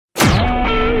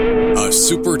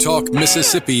SuperTalk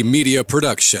Mississippi media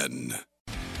production.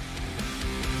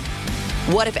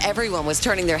 What if everyone was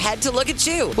turning their head to look at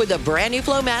you with a brand new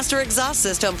Flowmaster exhaust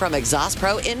system from Exhaust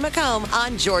Pro in Macomb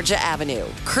on Georgia Avenue?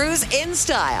 Cruise in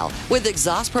style with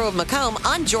Exhaust Pro of Macomb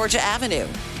on Georgia Avenue.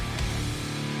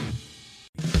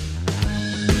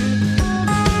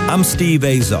 I'm Steve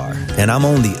Azar, and I'm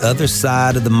on the other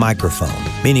side of the microphone,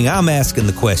 meaning I'm asking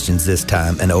the questions this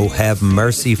time, and oh, have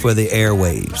mercy for the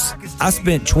airwaves. I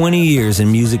spent 20 years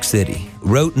in Music City,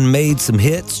 wrote and made some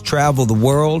hits, traveled the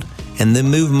world, and then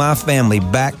moved my family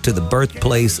back to the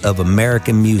birthplace of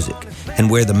American music and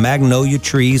where the magnolia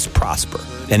trees prosper.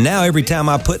 And now every time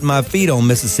I put my feet on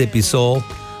Mississippi soil,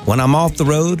 when I'm off the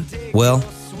road, well,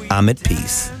 I'm at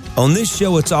peace. On this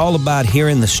show, it's all about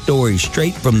hearing the stories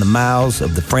straight from the mouths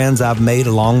of the friends I've made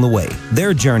along the way,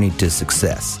 their journey to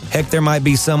success. Heck, there might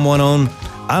be someone on,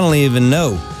 I don't even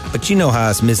know, but you know how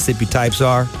us Mississippi types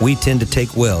are. We tend to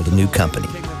take well to new company.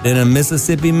 In a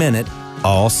Mississippi Minute,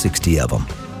 all 60 of them.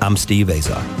 I'm Steve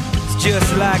Azar. It's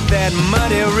just like that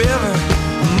muddy river,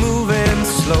 moving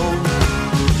slow.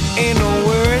 Ain't no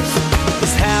worries,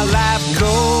 it's how life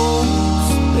goes,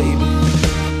 baby.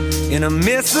 In a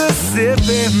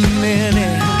Mississippi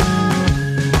Minute.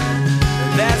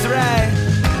 That's right.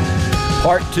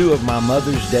 Part 2 of my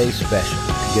Mother's Day special.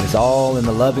 To get us all in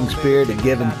the loving spirit of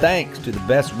giving thanks to the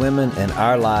best women in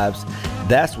our lives.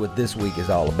 That's what this week is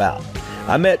all about.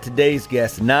 I met today's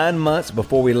guest 9 months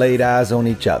before we laid eyes on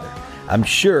each other. I'm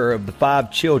sure of the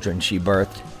 5 children she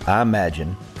birthed, I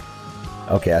imagine.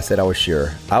 Okay, I said I was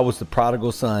sure. I was the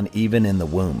prodigal son even in the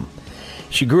womb.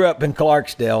 She grew up in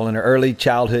Clarksdale in her early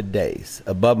childhood days,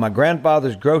 above my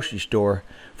grandfather's grocery store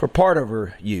for part of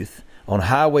her youth on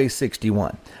Highway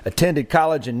 61. Attended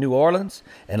college in New Orleans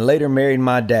and later married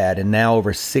my dad, and now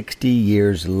over 60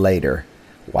 years later.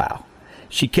 Wow.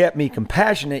 She kept me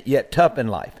compassionate yet tough in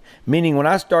life, meaning when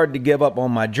I started to give up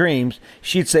on my dreams,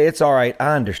 she'd say, "It's all right,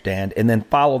 I understand," and then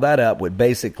follow that up with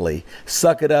basically,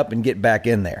 "Suck it up and get back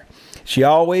in there." She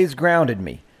always grounded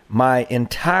me my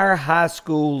entire high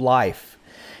school life,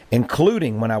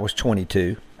 including when I was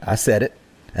 22. I said it,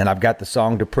 and I've got the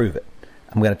song to prove it.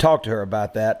 I'm going to talk to her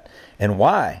about that and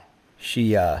why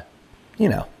she, I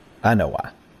know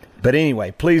why. But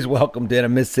anyway, please welcome to In a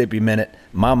Mississippi Minute,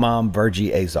 my mom,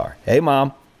 Virgie Azar. Hey,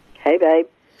 Mom. Hey, babe.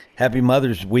 Happy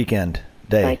Mother's Weekend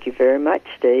Day. Thank you very much,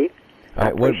 Steve. All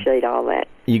right, I appreciate all that.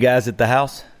 You guys at the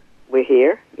house? We're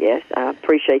here, yes. I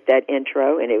appreciate that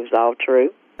intro, and it was all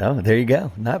true. Oh, there you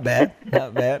go. Not bad.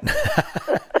 Not bad.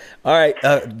 All right.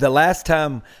 The last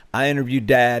time I interviewed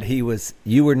Dad,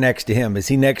 you were next to him. Is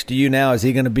he next to you now? Is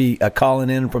he going to be calling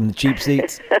in from the cheap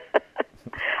seats?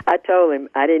 I told him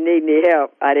I didn't need any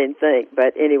help. I didn't think.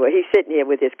 But anyway, he's sitting here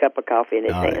with his cup of coffee in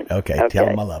his hand. Okay. Tell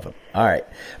him I love him. All right.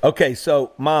 Okay.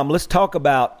 So, Mom, let's talk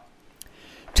about,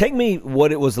 take me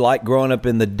what it was like growing up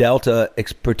in the Delta,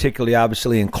 particularly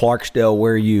obviously in Clarksdale,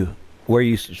 where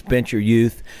you spent your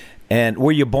youth. And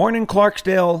were you born in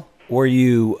Clarksdale? Were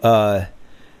you, I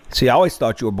always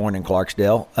thought you were born in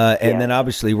Clarksdale, and then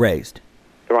obviously raised.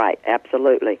 Right,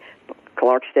 absolutely.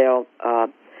 Clarksdale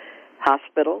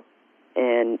Hospital,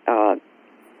 and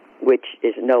which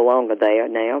is no longer there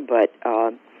now, but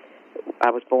I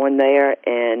was born there,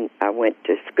 and I went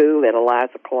to school at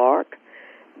Eliza Clark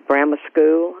Grammar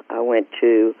School. I went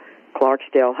to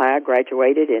Clarksdale High,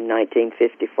 graduated in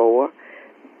 1954.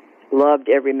 Loved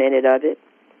every minute of it.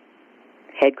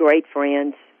 Had great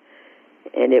friends,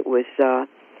 and it was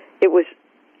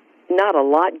not a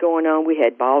lot going on. We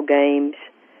had ball games,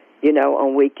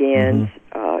 on weekends.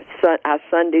 Mm-hmm. Our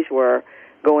Sundays were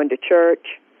going to church,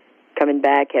 coming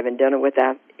back, having dinner with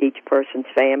each person's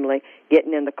family,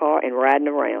 getting in the car and riding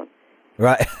around.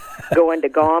 Right. Going to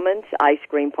Garmin's ice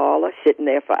cream parlor, sitting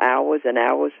there for hours and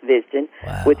hours visiting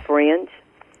with friends.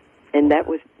 And that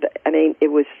was,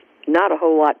 it was not a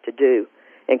whole lot to do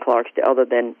in Clarksdale other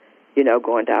than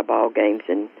going to our ball games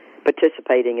and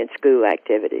participating in school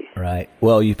activities. Right.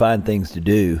 Well, you find things to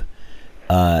do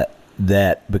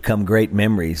that become great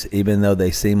memories, even though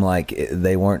they seem like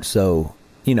they weren't so,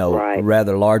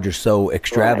 rather large or so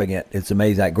extravagant. Right. It's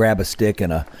amazing. I grab a stick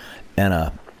and a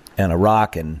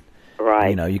rock and,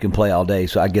 you can play all day.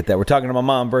 So I get that. We're talking to my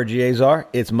mom, Virgie Azar.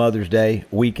 It's Mother's Day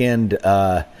weekend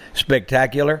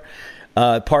spectacular.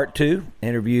 Part 2,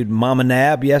 interviewed Mama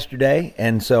Nab yesterday,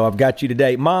 and so I've got you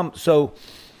today. Mom, so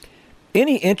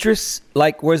any interests,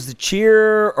 like was the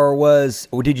cheer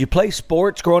or did you play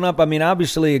sports growing up? I mean,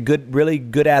 obviously really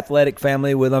good athletic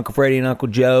family with Uncle Freddie and Uncle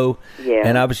Joe,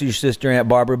 and obviously your sister Aunt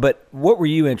Barbara, but what were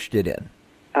you interested in?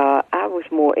 I was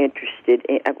more interested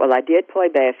in, I did play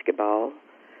basketball,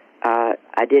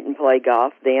 I didn't play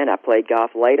golf then. I played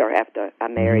golf later after I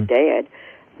married Dad.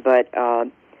 But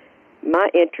my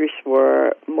interests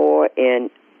were more in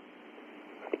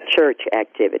church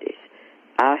activities.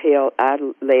 I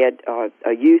led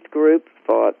a youth group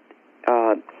for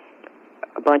a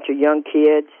bunch of young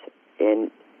kids,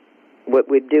 and what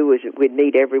we'd do is we'd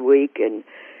meet every week, and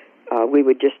we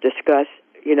would just discuss,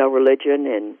 religion.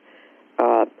 And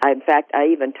in fact, I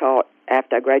even taught,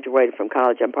 after I graduated from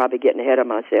college, I'm probably getting ahead of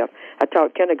myself, I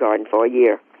taught kindergarten for a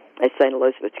year at St.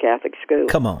 Elizabeth's Catholic School.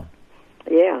 Come on.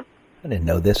 Yeah. I didn't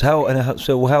know this.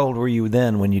 So how old were you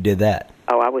then when you did that?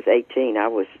 Oh, I was 18. I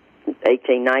was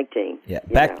 18, 19. Yeah.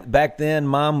 Back then,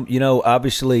 Mom,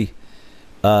 obviously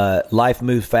life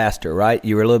moved faster, right?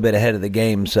 You were a little bit ahead of the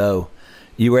game, so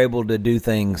you were able to do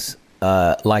things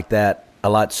like that a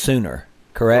lot sooner,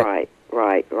 correct?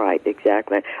 Right,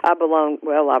 exactly. I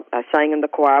sang in the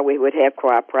choir. We would have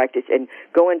choir practice, and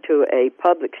going to a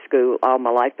public school all my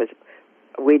life, because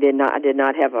I did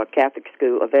not have a Catholic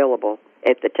school available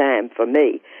at the time for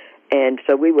me. And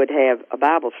so we would have a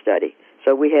Bible study.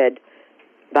 So we had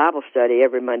Bible study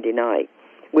every Monday night,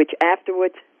 which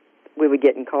afterwards we would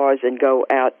get in cars and go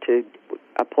out to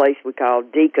a place we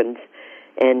called Deacon's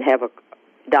and have a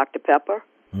Dr. Pepper.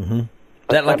 Mm-hmm. Is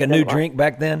that like a new drink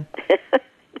back then?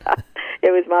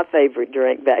 It was my favorite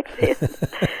drink back then.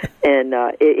 And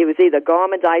it was either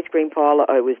Gorman's Ice Cream Parlor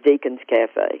or it was Deacon's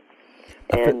Cafe.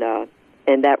 And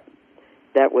that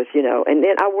was, and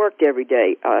then I worked every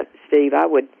day, Steve.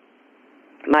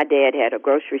 My dad had a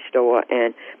grocery store,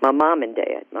 and my mom and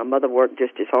dad. My mother worked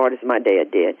just as hard as my dad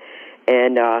did.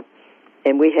 And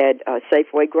we had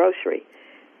Safeway Grocery.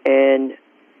 And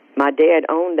my dad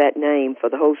owned that name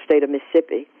for the whole state of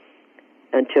Mississippi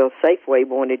until Safeway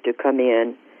wanted to come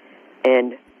into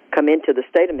the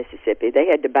state of Mississippi. They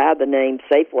had to buy the name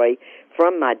Safeway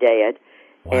from my dad,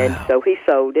 and so he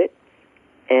sold it.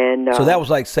 And so that was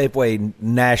like Safeway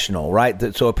National,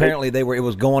 right? So apparently it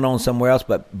was going on somewhere else,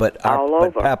 but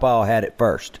Papa had it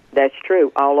first. That's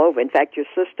true, all over. In fact, your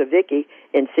sister Vicky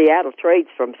in Seattle trades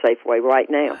from Safeway right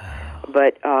now.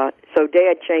 But so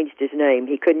Dad changed his name.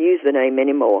 He couldn't use the name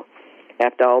anymore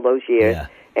after all those years,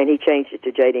 and he changed it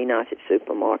to J.D. Nossett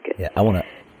Supermarket. Yeah, I want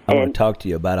to talk to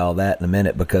you about all that in a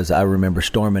minute, because I remember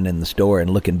storming in the store and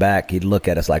looking back. He'd look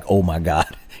at us like, "Oh my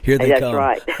God, here they come!"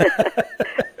 That's right.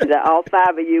 All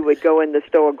five of you would go in the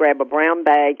store, grab a brown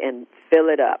bag, and fill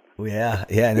it up. Yeah,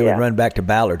 and then we'd run back to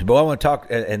Ballard's. But I want to talk,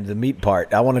 and the meat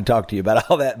part, I want to talk to you about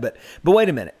all that. But wait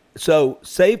a minute. So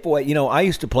Safeway, I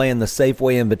used to play in the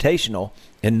Safeway Invitational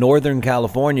in Northern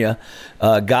California,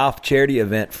 golf charity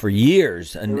event for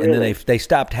years, and then they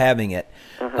stopped having it.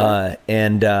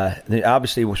 And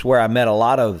obviously it was where I met a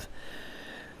lot of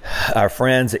our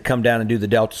friends that come down and do the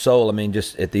Delta Soul. I mean,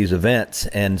 just at these events,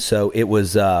 and so it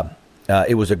was a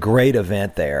great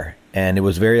event there, and it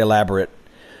was very elaborate.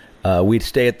 We'd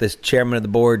stay at this chairman of the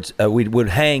boards. We would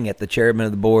hang at the chairman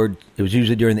of the board. It was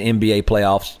usually during the NBA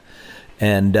playoffs,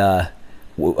 and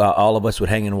all of us would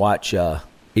hang and watch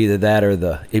either that or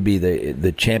it'd be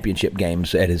the championship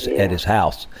games at his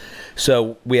house.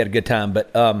 So we had a good time.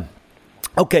 But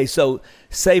okay, so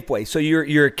Safeway. So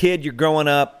you're a kid. You're growing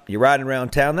up. You're riding around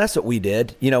town. That's what we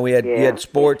did. We had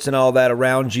sports and all that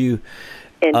around you.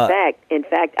 In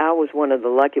fact, I was one of the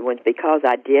lucky ones because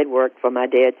I did work for my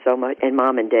dad so much, and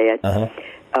Mom and Dad.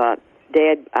 I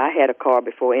had a car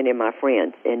before any of my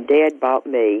friends, and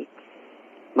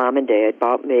Mom and Dad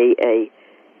bought me a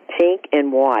pink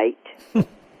and white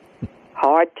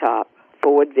hardtop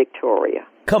Ford Victoria.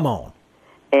 Come on.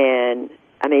 And,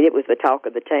 I mean, it was the talk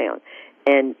of the town.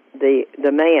 And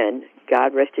the man,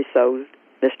 God rest his soul,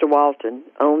 Mr. Walton,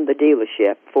 owned the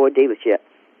dealership, Ford dealership.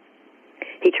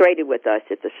 He traded with us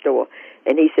at the store,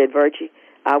 and he said, "Virgie,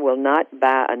 I will not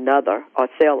buy another or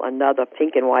sell another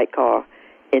pink and white car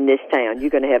in this town.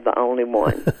 You're going to have the only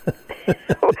one,"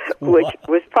 which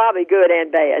was probably good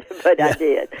and bad, but I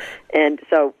did. And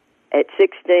so at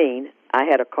 16, I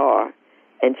had a car,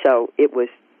 and so it was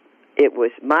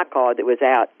my car that was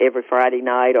out every Friday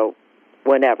night or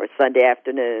whenever, Sunday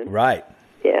afternoon. Right.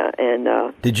 Yeah, and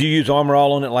did you use Armor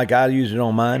All on it like I used it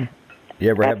on mine?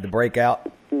 You ever have the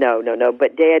breakout? No.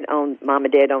 But Mom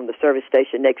and Dad owned the service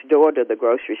station next door to the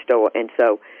grocery store, and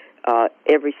so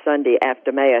every Sunday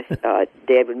after Mass,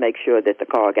 Dad would make sure that the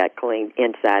car got cleaned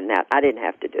inside and out. I didn't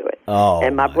have to do it. Oh,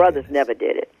 and my brothers never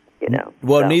did it.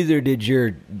 Well, neither did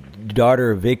your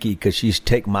daughter Vicky, because she's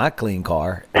take my clean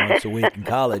car once a week in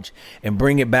college and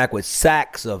bring it back with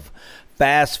sacks of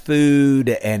fast food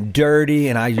and dirty,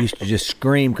 and I used to just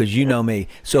scream because you know me.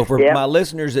 So for my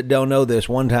listeners that don't know this,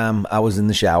 one time I was in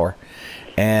the shower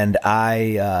And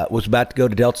I was about to go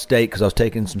to Delta State because I was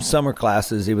taking some summer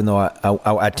classes, even though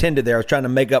I attended there. I was trying to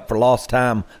make up for lost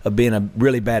time of being a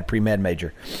really bad pre-med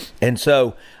major. And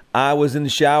so I was in the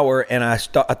shower, and I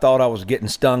thought I was getting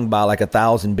stung by like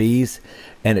 1,000 bees.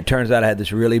 And it turns out I had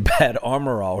this really bad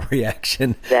Armor All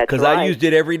reaction because I used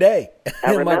it every day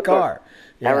in my car.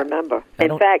 Yeah. I remember.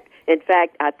 In fact,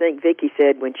 I think Vicki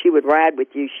said when she would ride with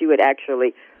you, she would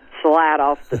actually slide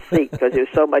off the seat because there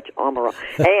was so much Armor All.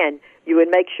 And you would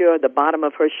make sure the bottom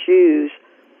of her shoes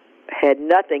had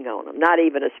nothing on them, not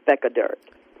even a speck of dirt.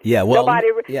 Yeah, well,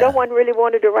 no one really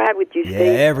wanted to ride with you, Steve. Yeah,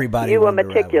 everybody. You were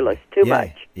meticulous too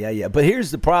much. Yeah. But here's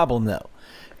the problem, though.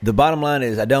 The bottom line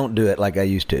is I don't do it like I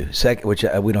used to. Second, which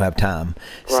we don't have time.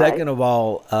 Right. Second of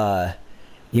all,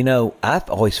 I've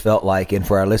always felt like, and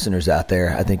for our listeners out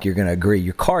there, I think you're going to agree,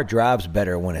 your car drives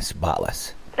better when it's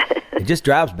spotless. It just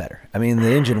drives better. I mean,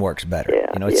 the engine works better.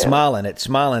 Yeah, it's smiling. It's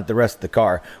smiling at the rest of the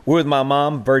car. We're with my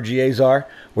mom, Virgie Azar.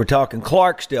 We're talking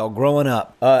Clarksdale growing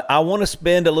up. I want to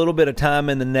spend a little bit of time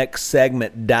in the next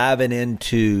segment diving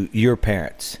into your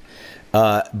parents.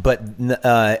 But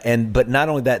not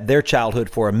only that, their childhood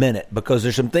for a minute, because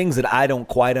there's some things that I don't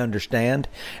quite understand.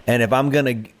 And if I'm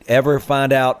going to ever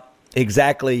find out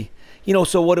exactly,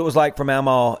 so what it was like for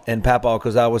Mama and Papa,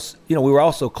 because I was, we were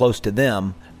also close to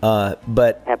them.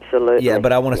 But absolutely. Yeah,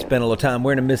 but I want to spend a little time.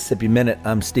 We're in a Mississippi Minute.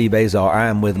 I'm Steve Azar. I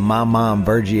am with my mom,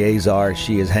 Virgie Azar.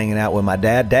 She is hanging out with my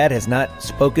dad. Dad has not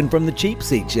spoken from the cheap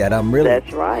seats yet.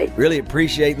 That's right. Really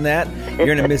appreciating that.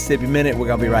 You're in a Mississippi Minute. We're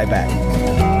going to be right back.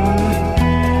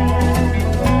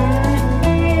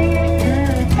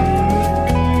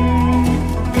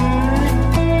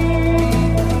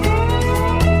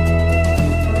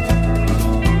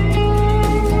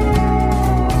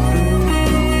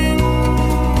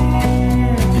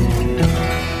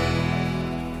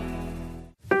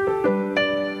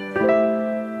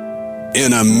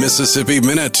 In a Mississippi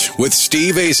Minute with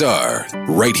Steve Azar,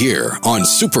 right here on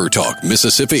Super Talk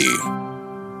Mississippi.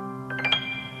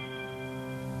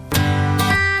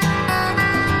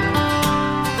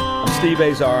 I'm Steve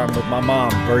Azar. I'm with my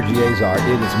mom, Virgie Azar.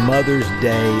 It is Mother's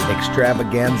Day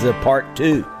Extravaganza Part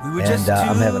 2. And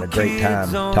I'm having a great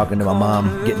time talking to my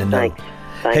mom, getting to know.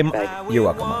 Thanks, you're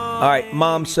welcome, Mom. All right,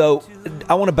 Mom, so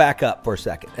I want to back up for a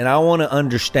second, and I want to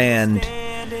understand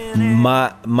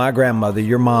my grandmother,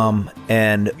 your mom,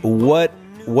 and what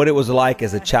it was like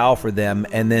as a child for them,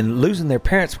 and then losing their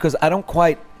parents, because I don't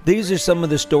quite. These are some of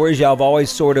the stories y'all have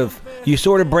always sort of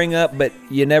bring up, but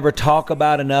you never talk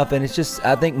about enough, and it's just,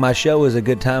 I think my show is a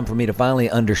good time for me to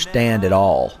finally understand it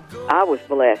all. I was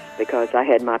blessed because I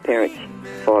had my parents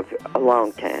for a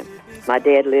long time. My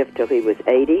dad lived till he was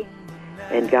 80,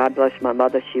 and God bless my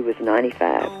mother, she was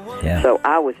 95. Yeah. So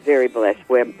I was very blessed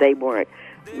where they weren't.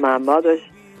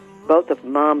 Both of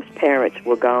Mom's parents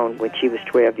were gone when she was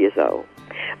 12 years old.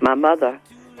 My mother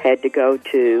had to go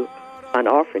to an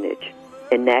orphanage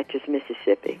in Natchez,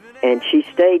 Mississippi, and she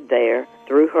stayed there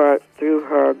through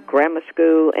her grammar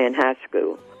school and high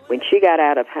school. When she got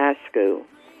out of high school,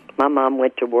 my mom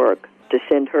went to work to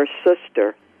send her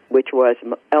sister, which was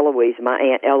Eloise, my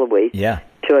Aunt Eloise,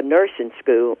 to a nursing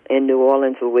school in New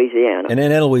Orleans, Louisiana. And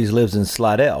Aunt Eloise lives in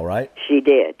Slidell, right? She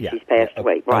did. Yeah. She's passed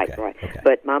away. Right. Okay.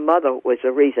 But my mother was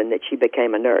the reason that she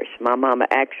became a nurse. My mama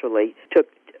actually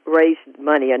raised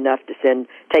money enough to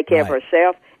take care of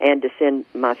herself and to send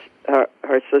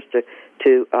her sister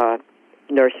to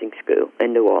nursing school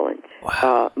in New Orleans.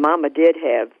 Wow. Mama did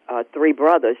have 3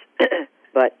 brothers,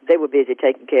 but they were busy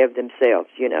taking care of themselves,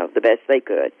 the best they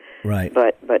could. Right.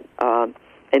 But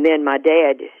and then my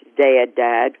dad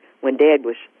died when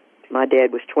my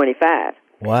dad was 25.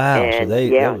 Wow. And, so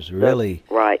that was really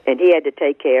right. And he had to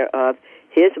take care of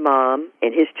his mom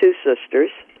and his 2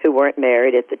 sisters who weren't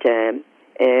married at the time.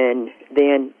 And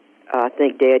then I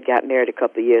think Dad got married a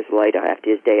couple of years later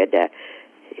after his dad died.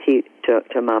 He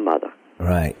to my mother.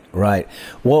 Right.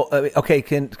 Well, okay.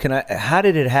 Can I? How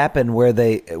did it happen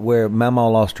where Mama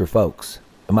lost her folks?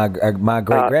 My great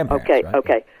grandparents.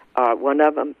 Okay. One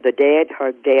of them,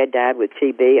 her dad died with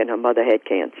TB, and her mother had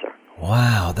cancer.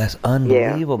 Wow, that's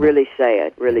unbelievable. Yeah, really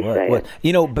sad. Sad.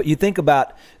 But you think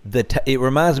about it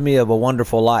reminds me of A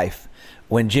Wonderful Life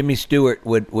when Jimmy Stewart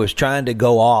was trying to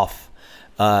go off,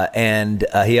 and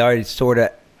he already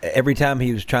every time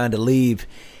he was trying to leave,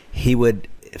 he would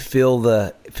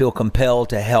feel compelled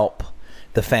to help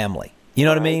the family. You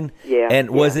know what I mean? Yeah.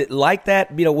 And was it like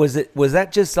that? You know, was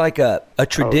that just like a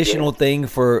traditional thing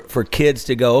for kids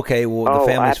to go, okay, well, the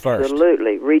family's first?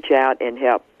 Absolutely. Reach out and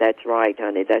help. That's right,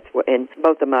 honey. That's what. And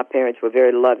both of my parents were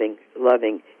very loving,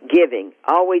 giving,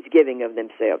 always giving of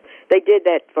themselves. They did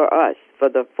that for us, for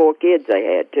the 4 kids they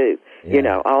had too. Yeah. You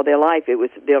know, all their life it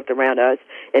was built around us,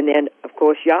 and then of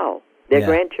course y'all, their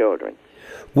grandchildren.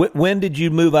 When did you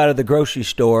move out of the grocery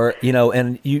store? You know,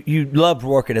 and you loved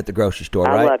working at the grocery store,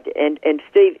 right? I loved it. And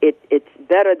Steve, it's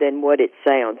better than what it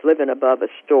sounds, living above a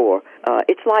store.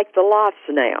 It's like the lofts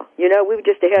now. You know, we were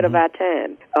just ahead of our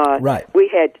time. Right. We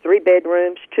had 3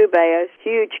 bedrooms, 2 baths,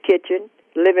 huge kitchen,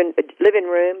 living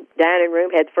room, dining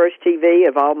room, had first TV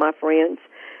of all my friends.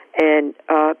 And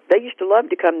they used to love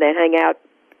to come there and hang out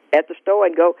at the store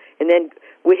and go. And then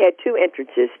we had 2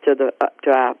 entrances to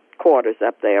our quarters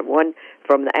up there, one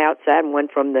from the outside and one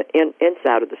from the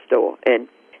inside of the store. And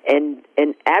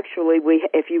actually,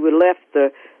 if you would left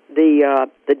the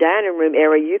dining room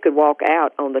area, you could walk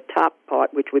out on the top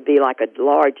part, which would be like a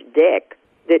large deck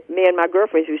that me and my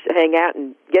girlfriends used to hang out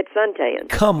and get suntans.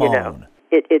 Come on. Know?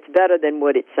 It's better than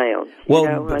what it sounds. Well, you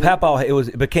know, Papa,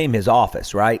 it became his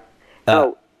office, right?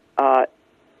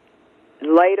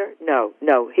 Later,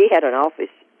 no, he had an office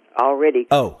already.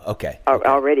 Oh, okay.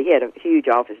 Already he had a huge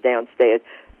office downstairs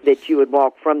that you would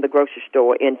walk from the grocery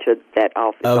store into that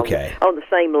office. Okay. On the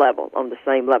same level. And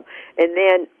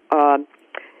then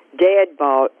Dad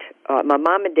bought, my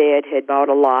mom and Dad had bought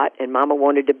a lot, and Mama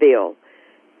wanted to build.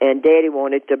 And Daddy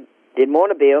didn't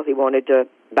want to build, he wanted to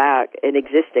buy an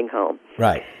existing home.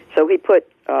 Right. So he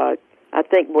put, I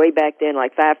think way back then,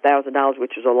 like $5,000,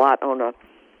 which was a lot on a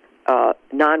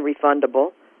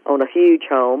non-refundable, on a huge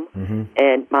home. Mm-hmm.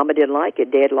 And Mama didn't like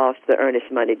it. Dad lost the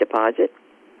earnest money deposit.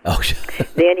 Oh,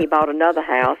 Then he bought another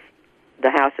house,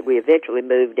 the house that we eventually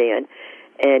moved in,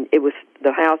 and it was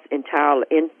the house entirely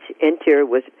interior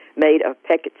was made of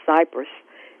Peckett cypress.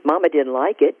 Mama didn't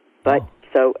like it, but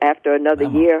so after another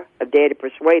year of Daddy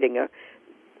persuading her,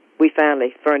 we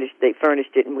finally furnished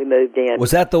it, and we moved in. Was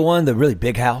that the one, the really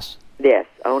big house? Yes,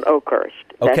 on Oakhurst.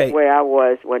 Okay. That's where I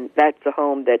was when. That's the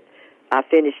home that I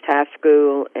finished high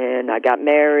school, and I got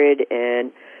married,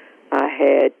 and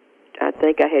I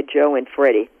think I had Joe and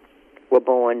Freddie were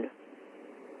born.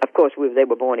 Of course, they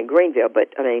were born in Greenville,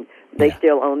 but I mean, they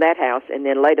still own that house, and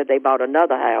then later they bought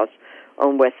another house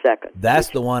on West 2nd. That's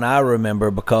the one I remember,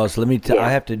 because let me tell you,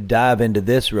 I have to dive into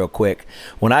this real quick.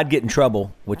 When I'd get in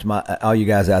trouble, which all you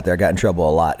guys out there got in trouble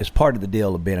a lot, it's part of the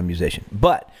deal of being a musician.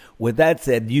 But with that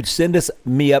said, you'd send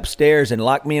me upstairs and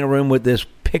lock me in a room with this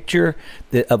picture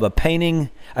of a painting.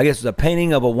 I guess it's a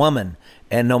painting of a woman.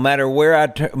 And no matter where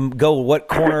I'd go, what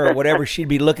corner or whatever, she'd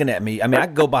be looking at me. I mean, I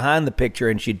could go behind the picture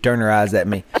and she'd turn her eyes at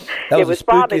me. That was the spookiest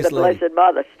probably the lady. Blessed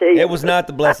Mother, Steve. It was not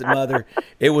the Blessed Mother.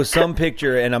 It was some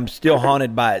picture, and I'm still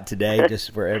haunted by it today,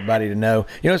 just for everybody to know.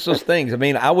 You know, it's those things. I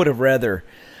mean, I would have rather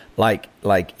like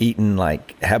eaten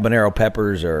like habanero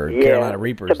peppers or Carolina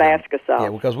Reapers. Tabasco sauce. Yeah,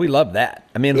 because we love that.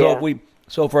 I mean,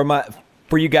 so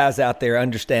for you guys out there,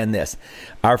 understand this.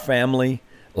 Our family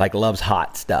loves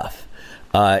hot stuff.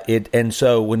 And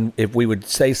so if we would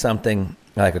say something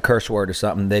like a curse word or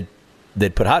something,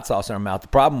 they'd put hot sauce in our mouth. The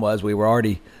problem was we were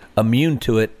already immune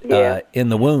to it in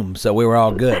the womb, so we were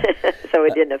all good. So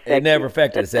it didn't affect It never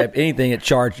affected us. Anything it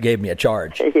gave me a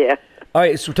charge. Yeah. All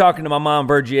right, so we're talking to my mom,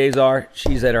 Virgie Azar.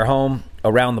 She's at her home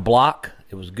around the block.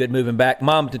 It was good moving back.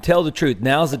 Mom, to tell the truth,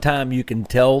 now's the time you can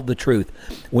tell the truth.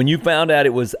 When you found out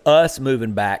it was us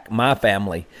moving back, my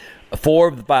family, 4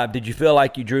 of the 5, did you feel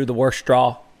like you drew the worst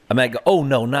straw? I mean,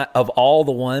 no, not of all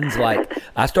the ones.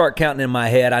 I start counting in my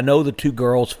head. I know the 2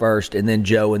 girls first, and then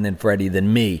Joe, and then Freddie,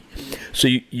 then me. So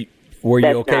were you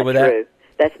okay with that?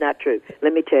 That's not true.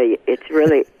 Let me tell you, it's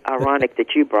really ironic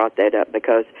that you brought that up,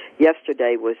 because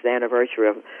yesterday was the anniversary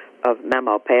of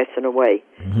Mama passing away.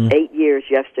 Mm-hmm. 8 years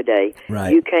yesterday.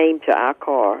 Right. You came to our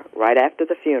car right after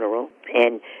the funeral,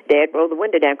 and Dad rolled the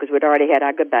window down because we'd already had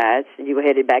our goodbyes, and you were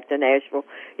headed back to Nashville,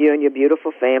 you and your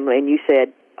beautiful family, and you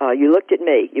said, you looked at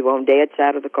me. You were on Dad's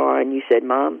side of the car, and you said,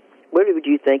 Mom, what would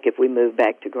you think if we moved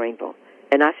back to Greenville?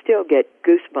 And I still get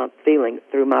goosebump feeling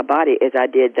through my body as I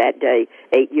did that day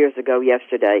 8 years ago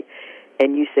yesterday.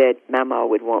 And you said, Mama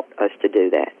would want us to do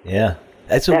that. Yeah.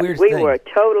 That's a weird thing. We were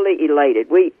totally elated.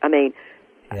 I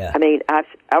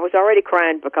was already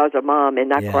crying because of Mom,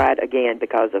 and I cried again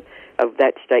because of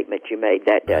that statement you made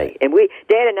that day. Right. And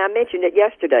Dad and I mentioned it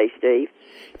yesterday, Steve.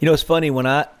 You know, it's funny when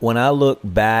I look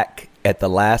back at the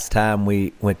last time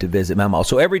we went to visit Mama.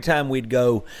 So every time we'd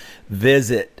go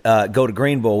go to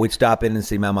Greenville, we'd stop in and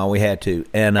see Mama. We had to.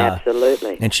 And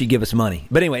absolutely. And she'd give us money.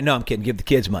 But anyway, no, I'm kidding. Give the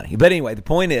kids money. But anyway, the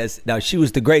point is, no, she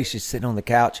was the greatest. She's sitting on the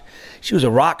couch. She was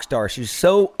a rock star. She was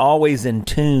so always in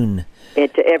tune.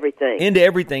 Into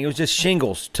everything. It was just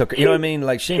Shingles took her. You know what I mean?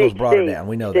 Like Shingles brought her down.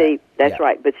 We know Steve, that. That's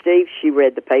right. But Steve, she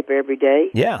read the paper every day.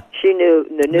 Yeah. She knew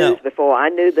the news before I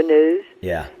knew the news.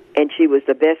 Yeah. And she was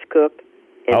the best cook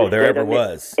there ever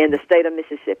was. In the state of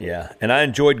Mississippi. Yeah. And I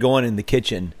enjoyed going in the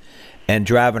kitchen and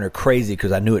driving her crazy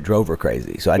because I knew it drove her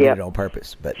crazy. So I did it on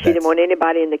purpose. But she didn't want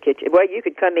anybody in the kitchen. Well, you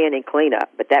could come in and clean up,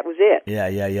 but that was it.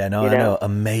 Yeah. No, I know.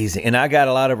 Amazing. And I got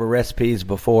a lot of her recipes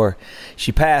before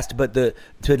she passed. But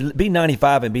to be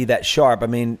 95 and be that sharp, I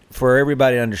mean, for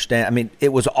everybody to understand, I mean,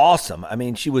 it was awesome. I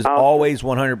mean, she was always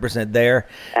 100% there.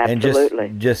 Absolutely.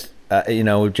 And just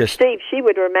Steve, she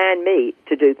would remind me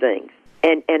to do things.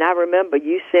 And I remember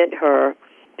you sent her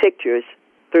pictures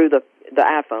through the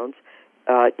iPhones.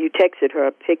 You texted her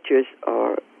pictures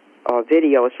or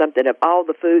video or something of all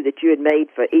the food that you had made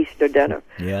for Easter dinner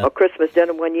or Christmas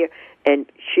dinner one year, and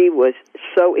she was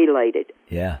so elated.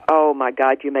 Yeah. Oh, my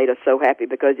God, you made her so happy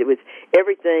because it was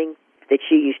everything that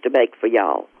she used to make for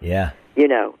y'all. Yeah. You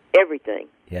know, everything.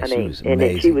 Yeah, she was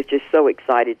amazing. And she was just so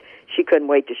excited. She couldn't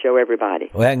wait to show everybody.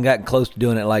 We hadn't gotten close to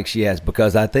doing it like she has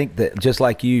because I think that just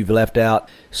like you've left out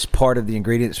part of the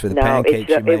ingredients for the pancakes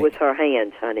you make. It was her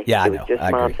hands, honey. Yeah, I know. It was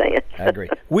just Mom's hands. I agree.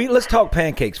 Let's talk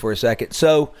pancakes for a second.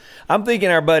 So I'm thinking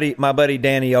my buddy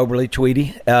Danny Oberly,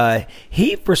 Tweety,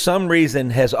 he for some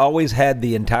reason has always had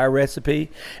the entire recipe.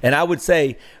 And I would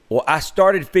say, well, I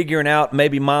started figuring out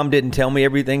maybe Mom didn't tell me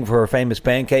everything for her famous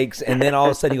pancakes. And then all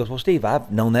of a sudden he goes, well, Steve,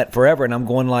 I've known that forever. And I'm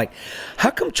going like, how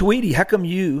come Tweety, how come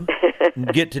you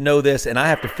get to know this and I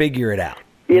have to figure it out?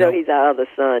 You know, he's our other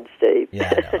son, Steve.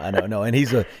 Yeah, I know. And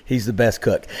he's the best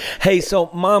cook. Hey, so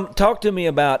Mom, talk to me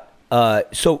about,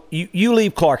 so you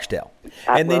leave Clarksdale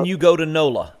and then you go to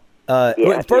NOLA.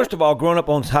 First of all, growing up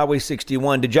on Highway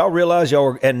 61, did y'all realize y'all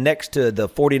were and next to the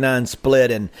 49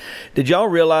 split? And did y'all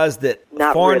realize that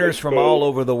foreigners from all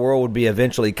over the world would be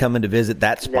eventually coming to visit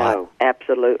that spot? No,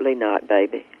 absolutely not,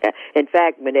 baby. In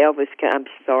fact, when Elvis came, I'm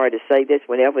sorry to say this,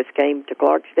 when Elvis came to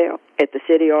Clarksdale at the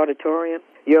City Auditorium,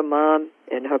 your mom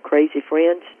and her crazy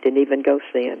friends didn't even go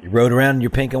see him. You rode around in your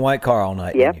pink and white car all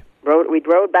night, Yep. didn't you? We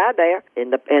drove by there,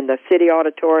 and the City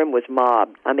Auditorium was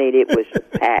mobbed. I mean, it was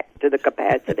packed to the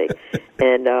capacity.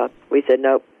 And we said,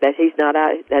 nope, that's not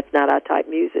our type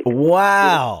music.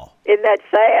 Wow. Isn't that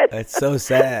sad? That's so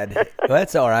sad. Well,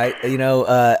 that's all right. You know,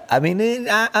 I mean,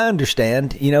 I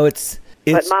understand. You know, it's.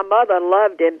 But my mother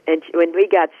loved him, and when we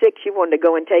got sick, she wanted to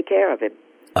go and take care of him.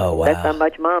 Oh, wow. That's how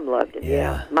much Mom loved him.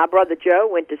 Yeah. My brother Joe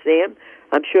went to see him.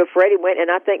 I'm sure Freddie went,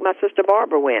 and I think my sister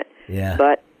Barbara went. Yeah.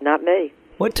 But not me.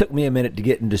 Well, it took me a minute to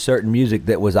get into certain music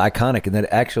that was iconic and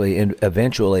that actually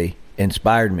eventually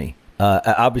inspired me.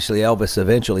 Obviously, Elvis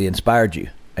eventually inspired you.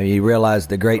 I mean, you realized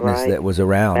the greatness that was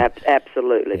around.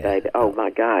 Absolutely, baby. Oh,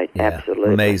 my God. Yeah.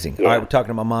 Absolutely. Amazing. Yeah. All right, we're talking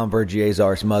to my mom, Virgie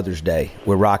Azar. It's Mother's Day.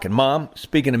 We're rocking. Mom,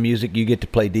 speaking of music, you get to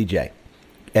play DJ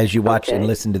as you watch and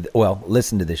listen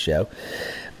to this show.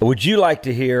 Would you like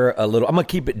to hear a little? I'm going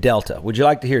to keep it Delta. Would you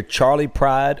like to hear Charlie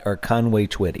Pride or Conway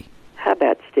Twitty? How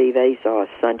about Steve Azar,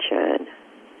 Sunshine?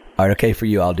 All right, okay, for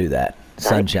you, I'll do that.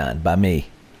 Sunshine by me.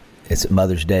 It's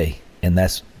Mother's Day, and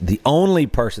that's the only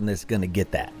person that's going to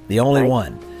get that. The only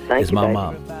one is my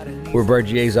mom. We're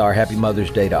Virgie Azar. Happy Mother's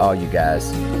Day to all you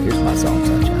guys. Here's my song,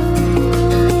 Sunshine.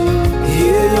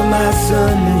 You're my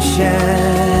sunshine,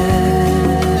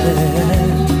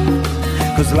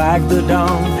 'cause like the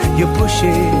dawn, you push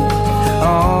it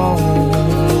all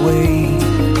away.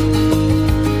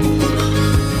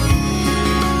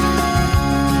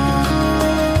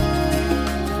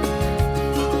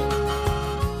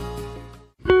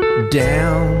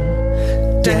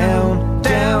 Down, down,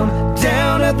 down,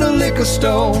 down at the liquor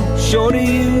store, Shorty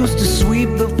used to sweep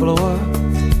the floor.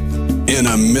 In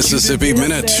a Mississippi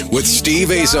Minute with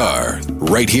Steve Azar,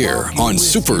 right here on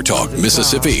Super Talk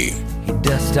Mississippi. He'd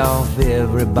dust off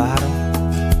every bottle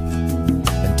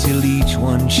until each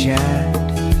one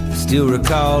shined. Still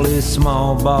recall his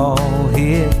small bald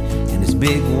head and his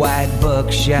big white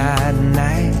buckshot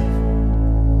knife.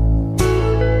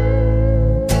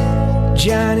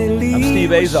 I'm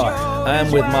Steve Azar.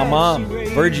 I'm with my mom,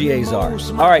 Virgie Azar.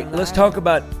 All right, let's talk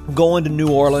about going to New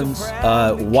Orleans.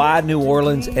 Why New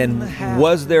Orleans? And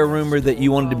was there a rumor that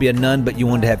you wanted to be a nun, but you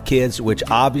wanted to have kids, which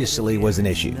obviously was an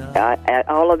issue?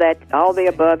 All of that, all the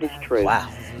above is true. Wow.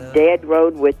 Dad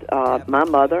rode with my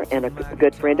mother and a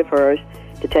good friend of hers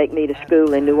to take me to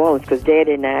school in New Orleans because Dad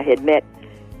and I had met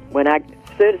as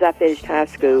soon as I finished high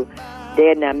school.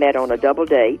 Dad and I met on a double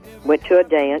date, went to a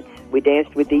dance. We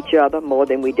danced with each other more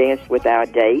than we danced with our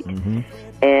date.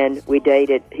 And we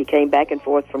dated. He came back and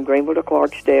forth from Greenville to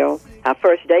Clarksdale. Our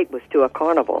first date was to a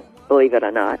carnival, believe it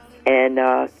or not. And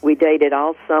we dated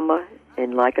all summer.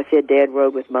 And like I said, Dad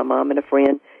rode with my mom and a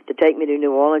friend to take me to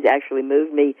New Orleans, actually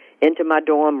moved me into my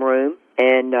dorm room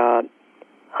and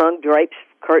hung drapes,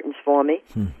 curtains for me.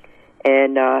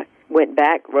 And went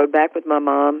back, rode back with my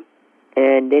mom.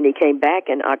 And then he came back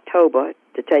in October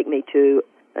to take me to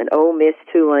an Ole Miss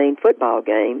Tulane football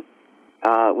game.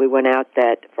 We went out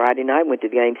that Friday night, went to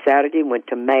the game Saturday, went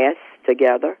to Mass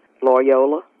together,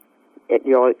 Loyola, at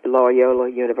Loyola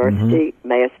University,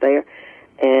 Mass there,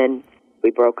 and we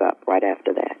broke up right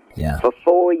after that. Yeah. For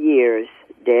 4 years,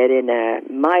 Dad and I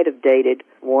might have dated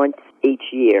once each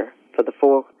year for the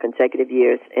 4 consecutive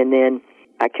years, and then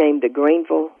I came to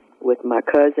Greenville with my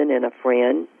cousin and a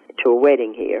friend to a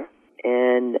wedding here,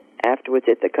 and afterwards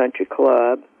at the country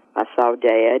club, I saw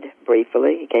Dad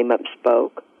briefly. He came up and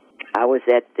spoke. I was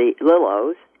at the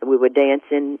Lillo's, and we were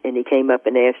dancing, and he came up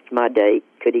and asked my date,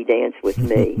 could he dance with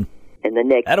me? And the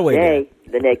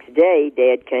next day,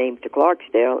 Dad came to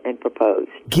Clarksdale and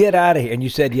proposed. Get out of here. And you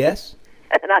said yes?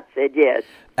 And I said yes.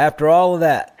 After all of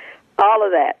that? All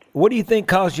of that. What do you think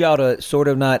caused y'all to sort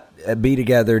of not be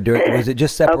together? Was it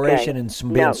just separation and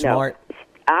being smart? No.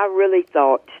 I really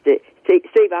thought,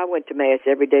 Steve, I went to Mass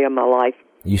every day of my life.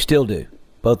 You still do?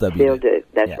 Both of you still do.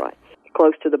 That's right.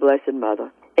 Close to the Blessed Mother.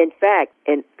 In fact,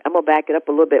 and I'm going to back it up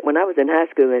a little bit, when I was in high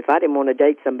school, if I didn't want to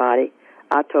date somebody,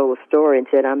 I told a story and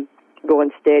said, I'm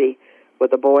going steady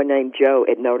with a boy named Joe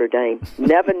at Notre Dame.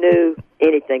 Never knew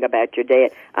anything about your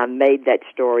dad. I made that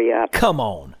story up. Come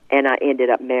on. And I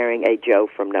ended up marrying a Joe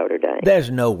from Notre Dame.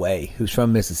 There's no way. Who's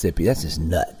from Mississippi? That's just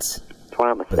nuts.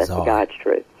 Promise. Bizarre. That's God's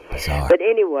truth. Bizarre. But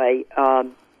anyway,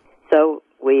 so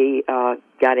we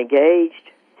got engaged.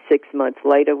 6 months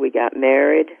later, we got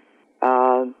married.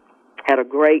 Had a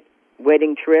great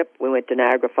wedding trip. We went to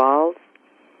Niagara Falls.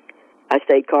 I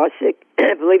stayed car sick.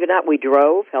 Believe it or not, we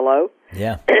drove. Hello?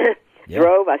 Yeah.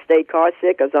 Drove. I stayed car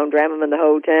sick. I was on Dramamine the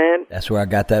whole time. That's where I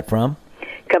got that from.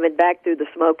 Coming back through the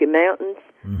Smoky Mountains.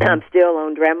 I'm still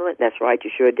on Dramamine. That's right.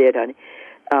 You sure did, honey.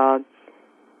 And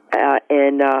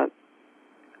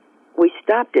we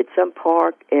stopped at some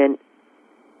park, and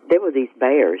there were these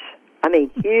bears. I mean,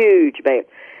 huge bears.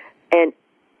 And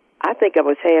I think I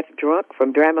was half drunk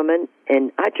from Dramamine,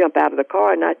 and I jump out of the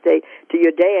car, and I say to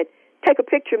your dad, take a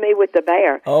picture of me with the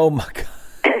bear. Oh, my God.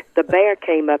 The bear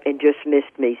came up and just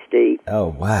missed me, Steve. Oh,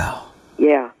 wow.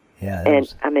 Yeah. Yeah.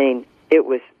 And, it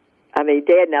was, Dad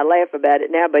and I laugh about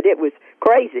it now, but it was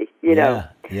crazy, you know.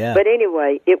 Yeah. But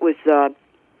anyway, it was a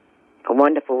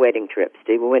wonderful wedding trip,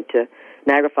 Steve. We went to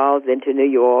Niagara Falls, then to New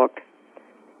York.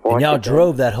 And y'all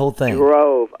drove that whole thing?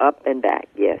 Drove up and back,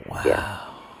 yes. Wow. Yes.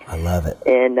 I love it.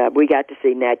 And we got to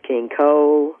see Nat King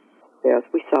Cole. Yes,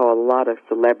 we saw a lot of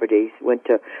celebrities. We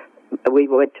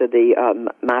went to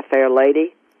the My Fair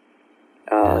Lady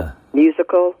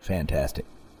musical. Fantastic.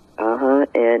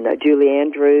 And Julie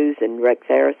Andrews and Rex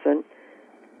Harrison.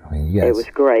 I mean, you guys, it was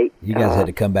great. You guys had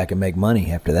to come back and make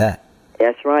money after that.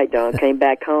 That's right, Don. Came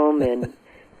back home and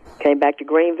came back to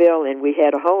Greenville, and we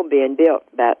had a home being built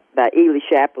by Ely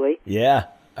Shapley. Yeah,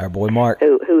 our boy Mark.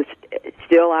 Who's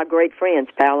still our great friends.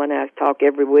 Pal and I talk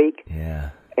every week. Yeah.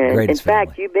 And in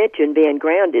fact, you mentioned being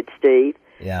grounded, Steve.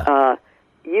 Yeah.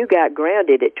 You got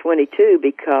grounded at 22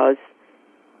 because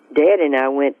Dad and I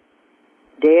went,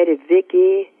 Dad and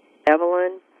Vicki,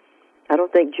 Evelyn, I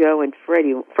don't think Joe and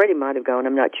Freddie might have gone,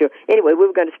 I'm not sure. Anyway, we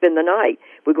were going to spend the night.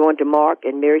 We were going to Mark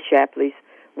and Mary Shapley's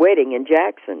wedding in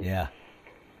Jackson. Yeah.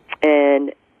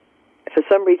 And for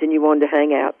some reason you wanted to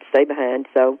hang out, stay behind,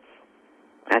 so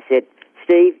I said,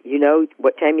 Steve, you know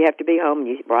what time you have to be home? And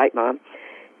you said, right, Mom.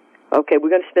 Okay, we're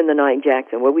going to spend the night in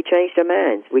Jackson. Well, we changed our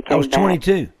minds. We came I was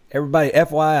 22. Back. Everybody,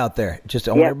 FYI out there, just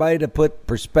I want everybody to put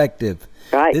perspective.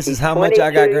 Right. This is how much I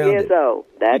got grounded. Years old.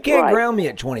 That's you can't right. ground me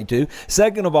at 22.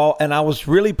 Second of all, and I was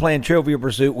really playing Trivial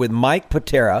Pursuit with Mike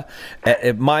Patera.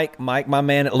 Mike, my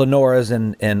man at Lenora's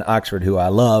in Oxford, who I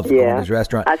love, going to his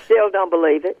restaurant. I still don't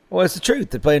believe it. Well, it's the truth.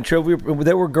 They're playing Trivial.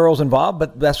 There were girls involved,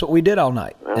 but that's what we did all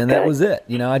night, and that was it.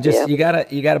 You know, I just you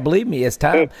gotta believe me. It's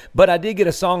time. But I did get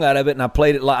a song out of it, and I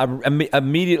played it live. I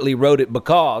immediately wrote it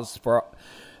because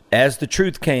as the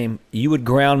truth came, you would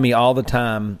ground me all the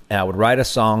time, and I would write a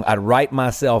song. I'd write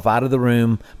myself out of the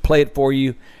room, play it for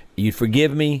you. You'd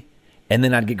forgive me, and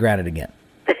then I'd get grounded again.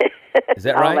 Is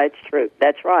that right? Oh, that's true.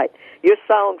 That's right. Your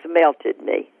songs melted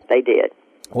me. They did.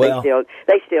 Well,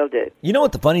 they still do. You know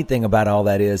what the funny thing about all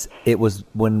that is? It was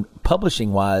when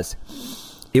publishing-wise,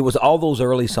 it was all those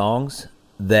early songs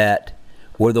that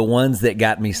were the ones that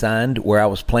got me signed, where I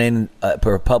was playing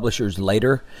for publishers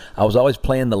later. I was always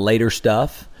playing the later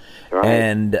stuff. Right.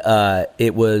 And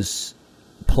it was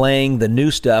playing the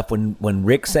new stuff when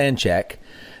Rick Sanchek,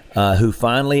 who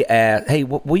finally asked, hey,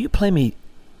 will you play me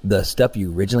the stuff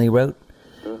you originally wrote?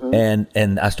 Mm-hmm.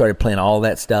 And I started playing all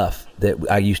that stuff that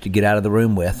I used to get out of the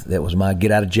room with. That was my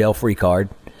get out of jail free card.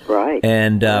 Right.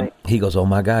 And right. He goes, oh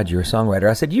my God, you're a songwriter.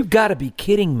 I said, you've got to be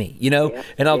kidding me, Yeah.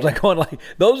 And I was like,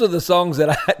 those are the songs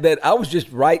that I was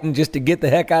just writing just to get the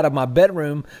heck out of my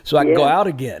bedroom so I can go out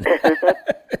again.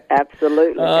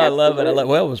 Absolutely. I love it.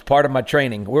 Well, it was part of my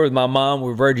training. We're with my mom.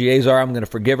 We're Virgie Azar. I'm going to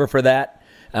forgive her for that.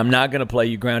 I'm not going to play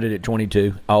You Grounded at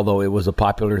 22, although it was a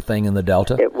popular thing in the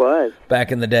Delta. It was.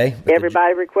 Back in the day.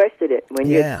 Everybody requested it when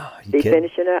you'd be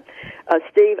finishing up.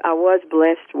 Steve, I was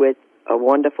blessed with a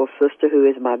wonderful sister who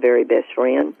is my very best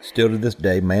friend. Still to this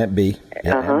day, my Aunt B.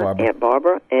 Aunt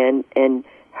Barbara. And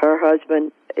her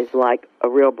husband is like a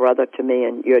real brother to me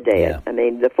and your dad. Yeah. I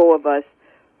mean, the four of us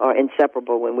are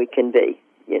inseparable when we can be,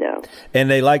 And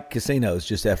they like casinos,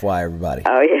 just FYI, everybody.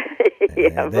 Oh, yeah.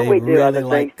 Yeah, but we do really other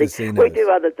like things. casinos. We do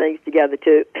other things together,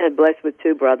 too. And blessed with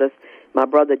two brothers. My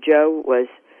brother Joe was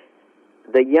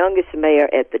the youngest mayor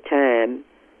at the time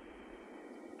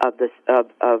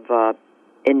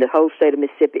in the whole state of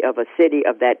Mississippi of a city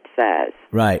of that size.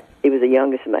 Right. He was the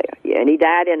youngest mayor. Yeah, and he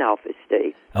died in office,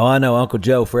 Steve. Oh, I know, Uncle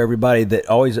Joe. For everybody that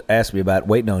always asks me about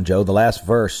Waiting on Joe, the last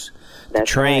verse, the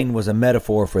train was a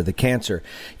metaphor for the cancer.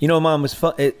 Mom, it's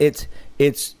fun.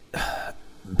 It's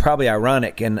probably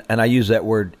ironic, and I use that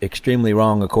word extremely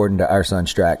wrong according to our son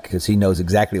Strack, because he knows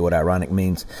exactly what ironic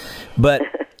means. But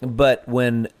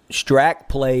when Strack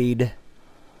played,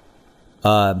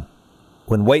 when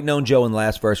Waiting on Joe in the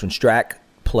last verse, when Strack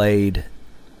played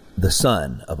the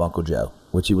son of Uncle Joe,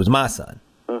 which he was my son,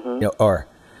 he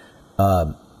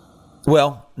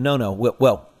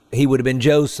would have been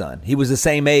Joe's son. He was the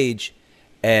same age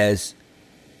as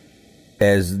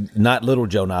not little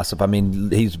Joe Nassif. I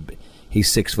mean, he's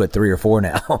 6'3" or 4"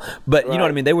 now, but you know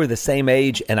what I mean. They were the same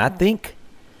age, and I think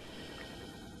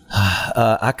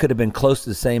I could have been close to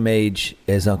the same age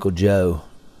as Uncle Joe.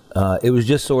 It was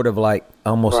just sort of like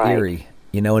almost eerie,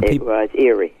 And it was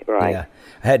eerie, right? Yeah.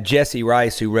 I had Jesse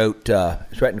Rice, who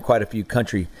he's written quite a few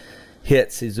country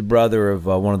hits. He's the brother of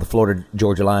one of the Florida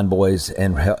Georgia Line boys,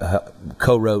 and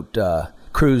co-wrote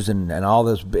Cruise and all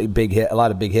those big hit, a lot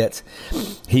of big hits.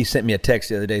 He sent me a text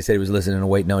the other day, said he was listening to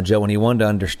Waiting on Joe, and he wanted to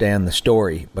understand the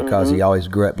story because he always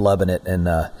grew up loving it, and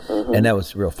that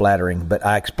was real flattering. But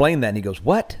I explained that, and he goes,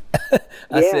 "What?"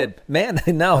 I said, "Man,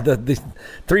 no, the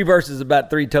three verses about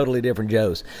three totally different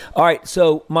Joes." All right,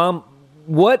 so Mom,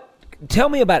 tell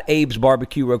me about Abe's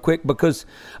Barbecue real quick, because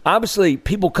obviously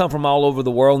people come from all over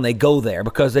the world and they go there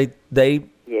because they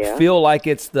feel like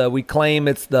we claim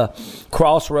it's the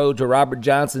crossroads where Robert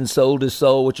Johnson sold his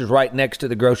soul, which is right next to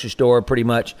the grocery store pretty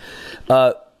much.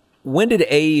 When did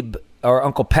Abe or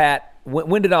Uncle Pat,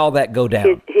 when did all that go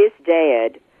down? His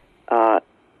dad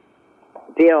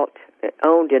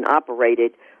owned and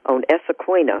operated on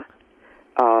Essequina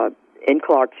in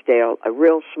Clarksdale, a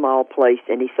real small place,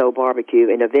 and he sold barbecue,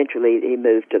 and eventually he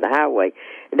moved to the highway.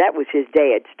 And that was his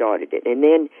dad started it. And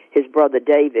then his brother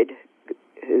David,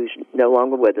 who's no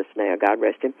longer with us now, God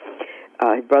rest him,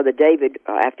 his brother David,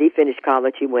 after he finished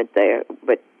college, he went there,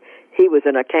 but he was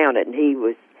an accountant, and he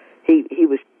was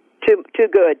too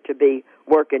good to be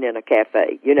working in a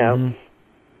cafe, And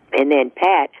then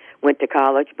Pat went to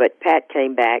college, but Pat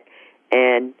came back,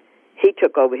 and he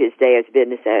took over his dad's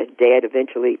business. As dad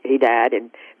eventually, he died, and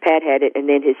Pat had it, and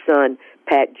then his son,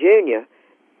 Pat Jr.,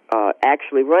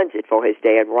 actually runs it for his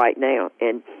dad right now.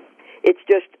 And it's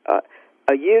just a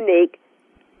unique,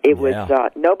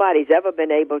 nobody's ever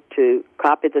been able to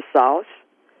copy the sauce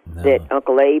that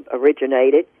Uncle Abe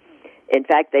originated. In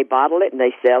fact, they bottle it and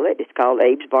they sell it. It's called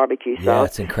Abe's Barbecue Sauce. Yeah,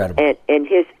 it's incredible. And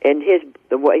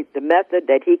the method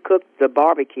that he cooked the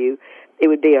barbecue, it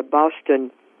would be a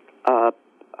Boston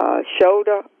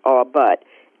shoulder or a butt,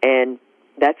 and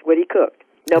that's what he cooked.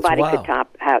 Nobody could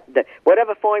top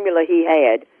whatever formula he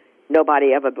had.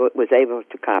 Nobody ever was able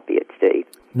to copy it, Steve.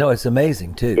 No, it's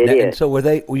amazing too. It is. And so,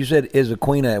 you said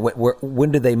Essequina.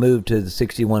 When did they move to the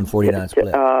 61-49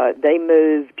 split? They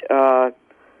moved.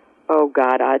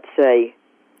 I'd say.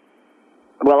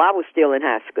 Well, I was still in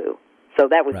high school, so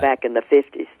that was back in the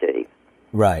 50s, Steve.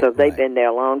 Right. So they've been there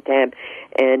a long time,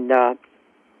 and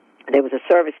there was a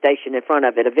service station in front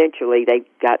of it. Eventually,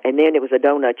 and then it was a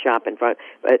donut shop in front.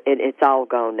 But it's all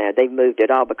gone now. They've moved it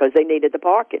all because they needed the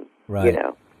parking. Right.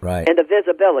 Right. And the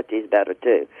visibility is better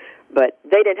too. But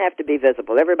they didn't have to be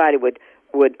visible. Everybody would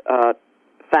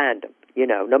find him.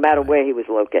 No matter where he was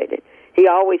located. he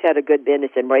always had a good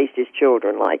business and raised his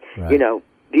children, like, Right. you know,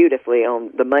 beautifully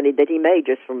on the money that he made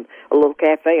just from a little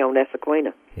cafe on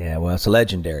Essequina. Yeah, well, it's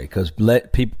legendary because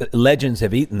legends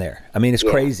have eaten there. I mean, it's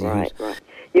crazy. Right.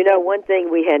 You know, one thing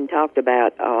we hadn't talked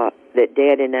about that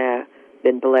Dad and I have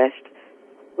been blessed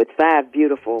with 5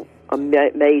 beautiful,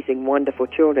 amazing, wonderful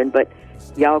children, but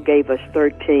y'all gave us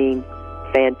 13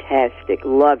 fantastic,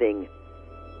 loving,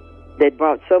 that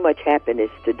brought so much happiness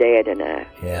to Dad and I.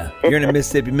 Yeah. You're in a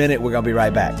Mississippi Minute. We're going to be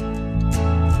right back.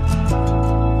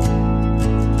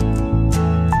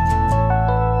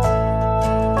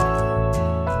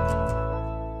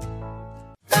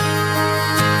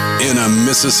 In a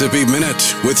Mississippi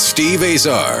Minute with Steve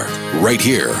Azar, right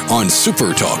here on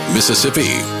Super Talk Mississippi.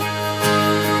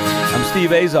 I'm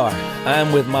Steve Azar.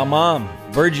 I'm with my mom,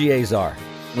 Virgie Azar.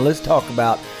 And let's talk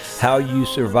about how you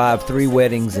survived 3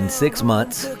 weddings in 6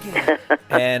 months.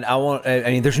 And I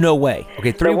mean, there's no way.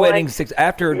 Okay, 3 weddings, 6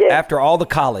 after all the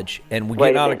college, and we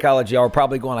get out of college, y'all are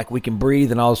probably going like we can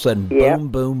breathe, and all of a sudden, boom,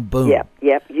 boom, boom.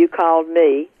 Yep. You called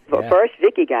me. But first,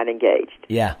 Vicki got engaged.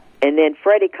 Yeah. And then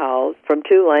Freddie called from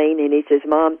Tulane, and he says,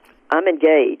 Mom, I'm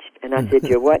engaged. And I said,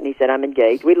 you're what? And he said, I'm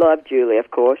engaged. We love Julie, of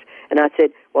course. And I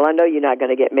said, well, I know you're not going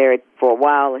to get married for a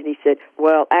while. And he said,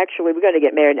 well, actually, we're going to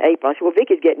get married in April. I said, well,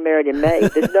 Vicki's getting married in May.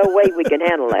 There's no way we can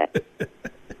handle that.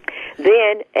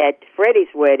 Then at Freddie's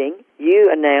wedding, you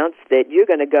announced that you're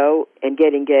going to go and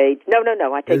get engaged. No,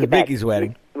 I take it back. Vicki's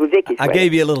wedding. With Vicki's wedding. I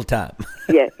gave you a little time.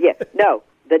 Yeah. No,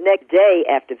 the next day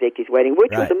after Vicki's wedding,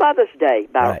 which was a Mother's Day,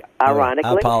 ironically.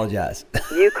 I apologize.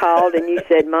 You called and you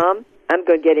said, Mom, I'm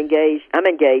going to get engaged. I'm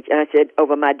engaged. And I said,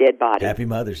 over my dead body. Happy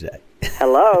Mother's Day.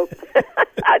 Hello?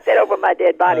 I said, over my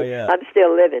dead body. Oh, yeah. I'm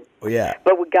still living. Well, yeah.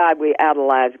 But with God, we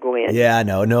idolize Gwen. Yeah, I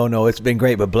know. No, it's been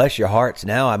great. But bless your hearts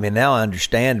now. I mean, now I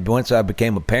understand. Once I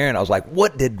became a parent, I was like,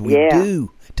 what did we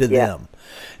do to them?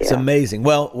 It's amazing.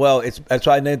 Well, that's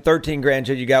why I named 13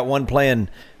 grandchildren. You got one playing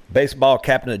baseball,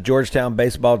 captain of Georgetown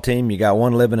baseball team. You got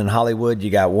one living in Hollywood.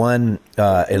 You got one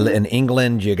in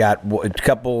England. You got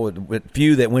a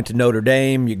few that went to Notre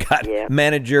Dame. You got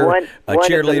manager, a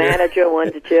cheerleader. One is a manager,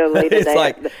 one's a cheerleader. It's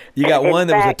like you got one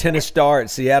that was a tennis star at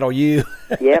Seattle U.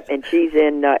 Yep, and she's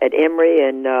in at Emory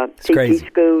and PT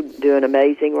school doing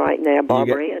amazing right now.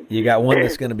 Barbara Ann. You got one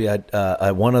that's going to be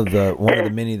one of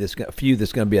the many that's going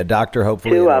to be a doctor.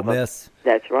 Hopefully, 2 at of Ole them. Miss.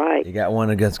 That's right. You got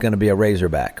one that's going to be a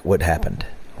Razorback. What happened?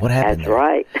 That's there?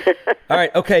 Right. All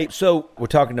right. Okay. So we're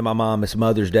talking to my mom. It's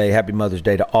Mother's Day. Happy Mother's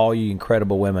Day to all you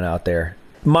incredible women out there.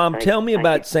 Mom, tell me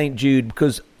about St. Jude,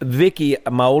 because Vicki,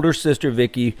 my older sister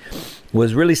Vicki,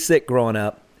 was really sick growing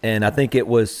up, and I think it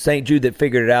was St. Jude that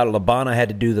figured it out. LaBonna had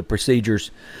to do the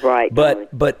procedures. Right.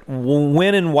 But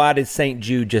when and why did St.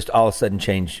 Jude just all of a sudden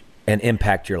change and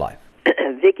impact your life?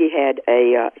 Vicki had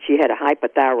a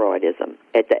hypothyroidism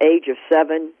at the age of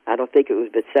 7. I don't think it was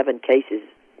but 7 cases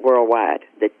worldwide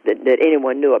that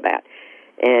anyone knew about.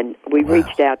 And we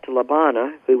reached out to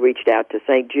LaBonna, who reached out to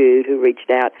St. Jude, who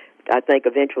reached out, I think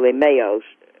eventually Mayo's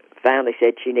finally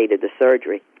said she needed the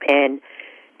surgery. And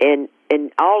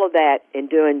all of that, in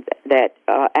doing that,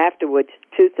 afterwards,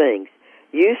 2 things.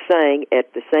 You sang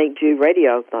at the St. Jude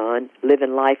Radiothon,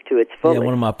 Living Life to Its Fullest. Yeah,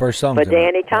 one of my first songs. But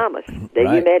Danny Thomas, you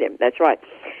met him. That's right.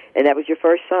 And that was your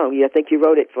first song. I think you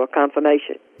wrote it for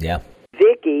confirmation. Yeah.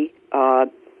 Vicki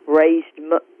raised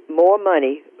more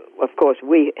money. Of course,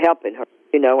 we helping her,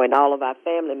 and all of our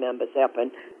family members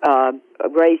helping,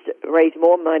 raised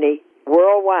more money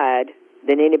worldwide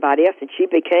than anybody else. And she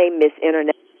became Miss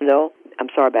International. I'm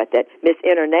sorry about that. Miss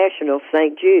International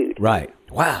St. Jude. Right.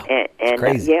 Wow. And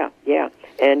crazy. Yeah.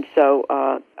 And so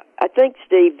I think,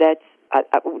 Steve, that's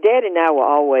Dad and I were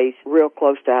always real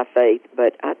close to our faith,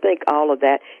 but I think all of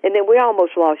that. And then we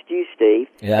almost lost you, Steve.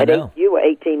 Yeah, I know. You were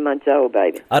 18 months old,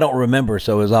 baby. I don't remember,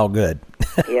 so it was all good.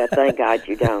 Yeah, thank God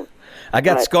you don't. I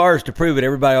got scars to prove it.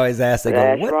 Everybody always asks, they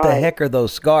go, what the heck are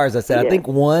those scars? I said, I think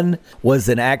one was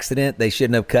an accident they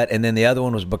shouldn't have cut, and then the other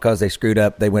one was because they screwed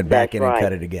up. They went back in and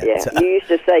cut it again. Yeah. So. You used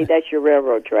to say that's your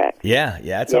railroad track. Yeah,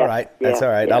 that's all right. That's all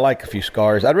right. I like a few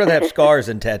scars. I'd rather have scars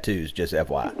than tattoos, just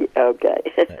FYI. Okay.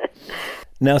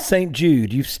 Now, St.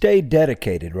 Jude, you've stayed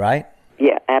dedicated, right?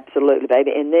 Yeah, absolutely,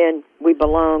 baby. And then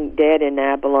Dad and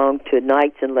I belong to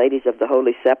Knights and Ladies of the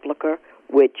Holy Sepulchre,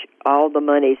 which all the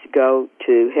monies go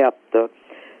to help the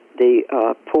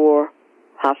poor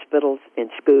hospitals and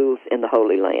schools in the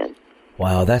Holy Land.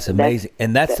 Wow, that's amazing.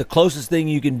 And that's the closest thing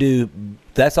you can do.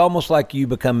 That's almost like you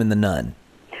becoming the nun.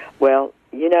 Well,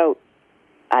 you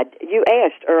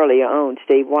asked earlier on,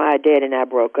 Steve, why Dad and I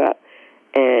broke up.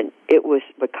 And it was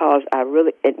because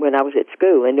when I was at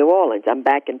school in New Orleans, I'm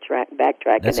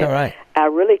backtracking. That's all right. I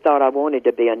really thought I wanted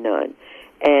to be a nun.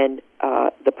 And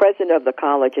the president of the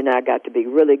college and I got to be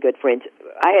really good friends.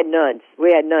 I had nuns.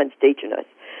 We had nuns teaching us,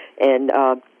 and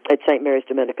at St. Mary's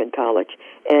Dominican College,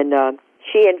 and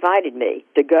she invited me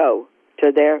to go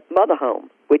to their mother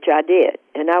home, which I did,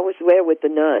 and I was there with the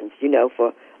nuns,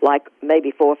 for like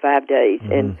maybe 4 or 5 days,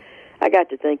 and I got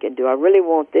to thinking, do I really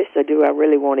want this, or do I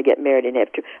really want to get married and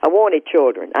have children? I wanted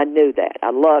children. I knew that. I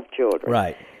love children.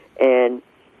 Right. And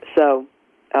so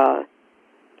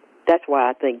that's why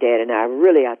I think Dad and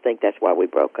I think that's why we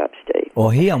broke up, Steve. Well,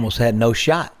 he almost had no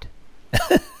shot.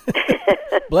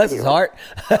 Bless his heart.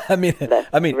 I mean,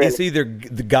 really, it's either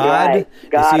God, right.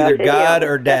 it's either God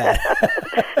or Dad.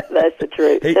 That's the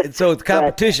truth. So the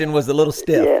competition was a little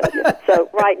stiff. Yeah. So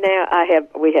right now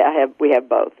we have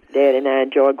both. Dad and I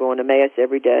enjoy going to Mass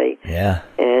every day. Yeah.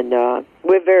 And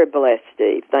we're very blessed,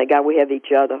 Steve. Thank God we have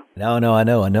each other. No, I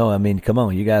know. I mean, come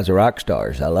on, you guys are rock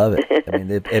stars. I love it. I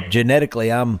mean, if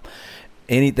genetically I'm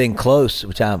anything close,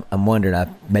 which I'm wondering, I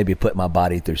maybe put my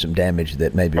body through some damage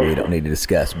that maybe we don't need to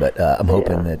discuss, but I'm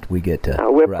hoping that we get to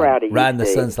proud of you, ride in the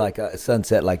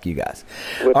sunset like you guys.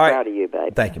 We're proud of you,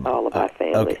 baby. Thank you, Mom. All of our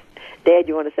families. Okay. Dad,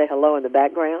 you want to say hello in the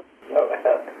background?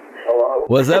 Hello.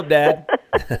 What's up, Dad?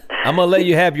 I'm gonna let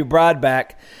you have your bride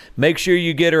back. Make sure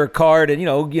you get her a card, and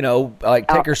like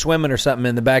take her swimming or something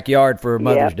in the backyard for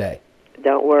Mother's Day.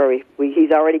 Don't worry.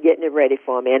 He's already getting it ready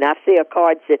for me. And I see a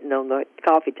card sitting on the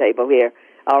coffee table here,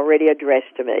 already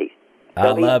addressed to me. So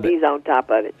I love it. He's on top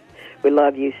of it. We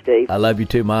love you, Steve. I love you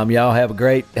too, Mom. Y'all have a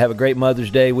great Mother's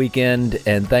Day weekend,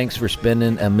 and thanks for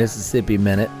spending a Mississippi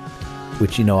Minute,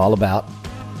 which you know all about.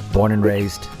 Born and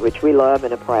raised. Which we love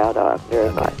and are proud of very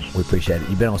much. We appreciate it.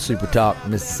 You've been on Super Talk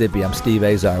Mississippi. I'm Steve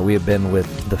Azar. We have been with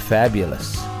the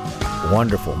fabulous,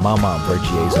 wonderful Mom, Virgie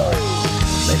Azar.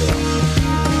 Later on.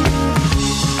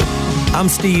 I'm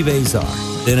Steve Azar.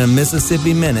 In a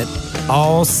Mississippi Minute,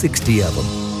 all 60 of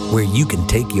them, where you can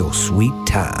take your sweet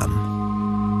time.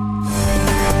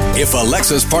 If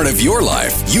Alexa's part of your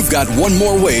life, you've got one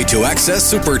more way to access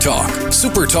Super Talk.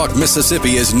 Super Talk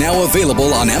Mississippi is now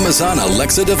available on Amazon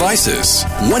Alexa devices.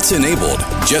 Once enabled,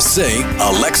 just say,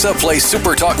 Alexa, play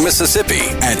Super Talk Mississippi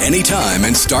at any time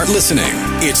and start listening.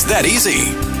 It's that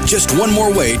easy. Just one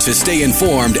more way to stay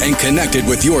informed and connected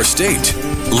with your state.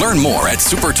 Learn more at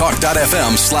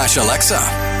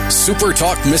supertalk.fm/Alexa. Super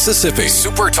Talk Mississippi.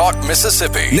 Super Talk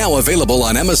Mississippi. Now available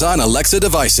on Amazon Alexa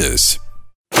devices.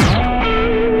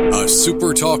 A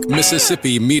Super Talk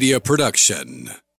Mississippi media production.